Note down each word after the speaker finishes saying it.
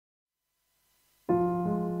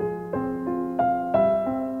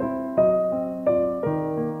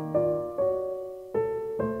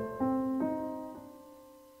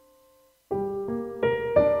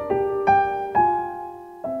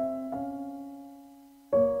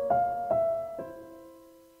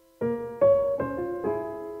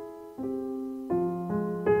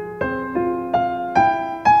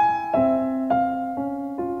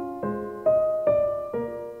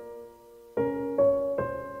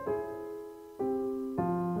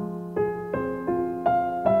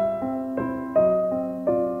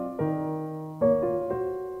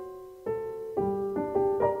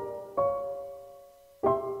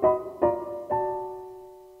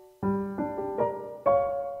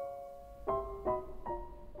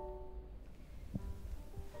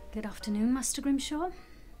Good afternoon, Master Grimshaw.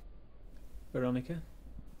 Veronica?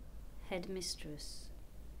 Headmistress.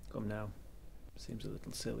 Come now. Seems a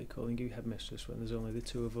little silly calling you headmistress when there's only the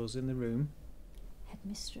two of us in the room.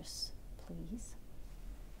 Headmistress, please.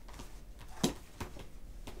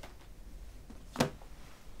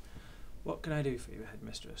 What can I do for you,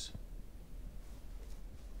 headmistress?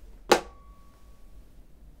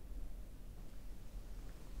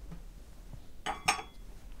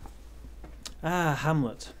 Ah,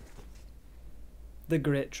 Hamlet. The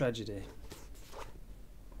great tragedy.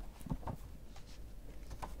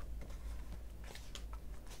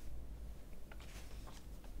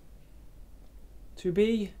 To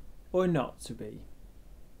be or not to be?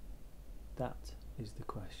 That is the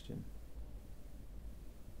question.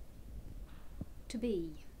 To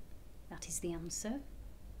be. That is the answer.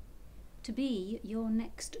 To be your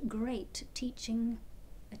next great teaching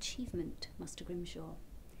achievement, Master Grimshaw.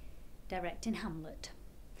 Directing Hamlet,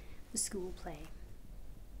 the school play.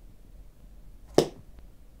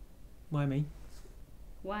 Why me?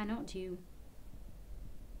 Why not you?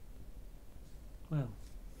 Well,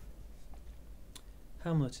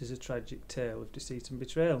 Hamlet is a tragic tale of deceit and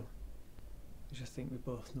betrayal, which I think we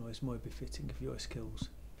both know is more befitting of your skills,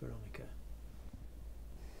 Veronica.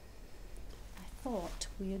 I thought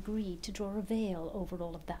we agreed to draw a veil over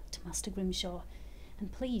all of that, Master Grimshaw.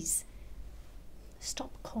 And please,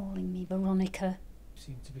 stop calling me Veronica. You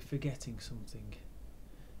seem to be forgetting something.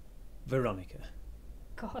 Veronica.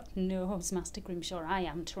 God knows, Master Grimshaw, I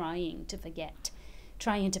am trying to forget.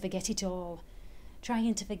 Trying to forget it all.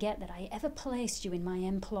 Trying to forget that I ever placed you in my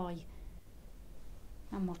employ.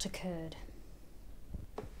 And what occurred.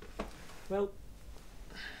 Well,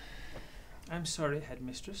 I'm sorry,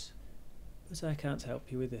 headmistress, but I can't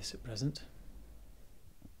help you with this at present.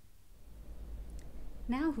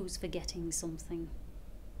 Now who's forgetting something?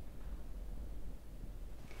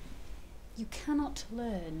 You cannot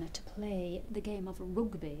learn to play the game of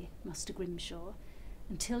rugby, Master Grimshaw,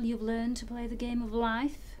 until you've learned to play the game of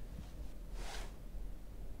life.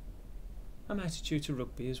 I'm attitude to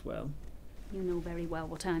rugby as well. You know very well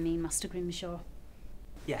what I mean, Master Grimshaw.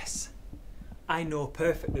 Yes, I know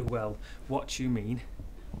perfectly well what you mean,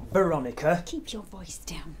 Veronica. Keep your voice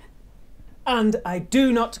down. And I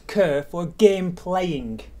do not care for game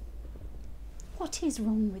playing. What is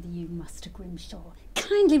wrong with you, Master Grimshaw?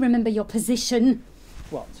 Kindly remember your position.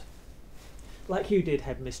 What? Like you did,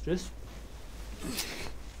 headmistress.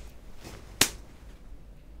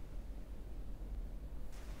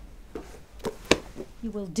 You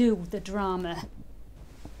will do the drama.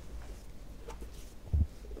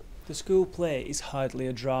 The school play is hardly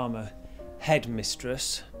a drama,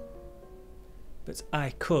 headmistress. But I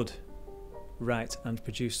could write and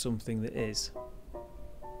produce something that is.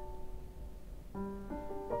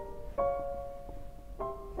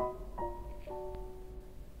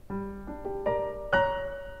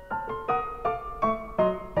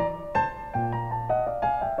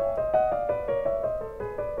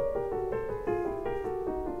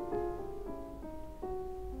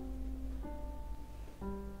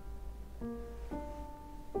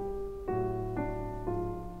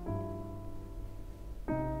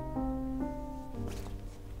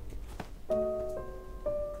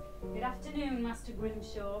 Good afternoon, Master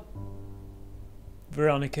Grimshaw.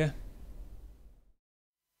 Veronica.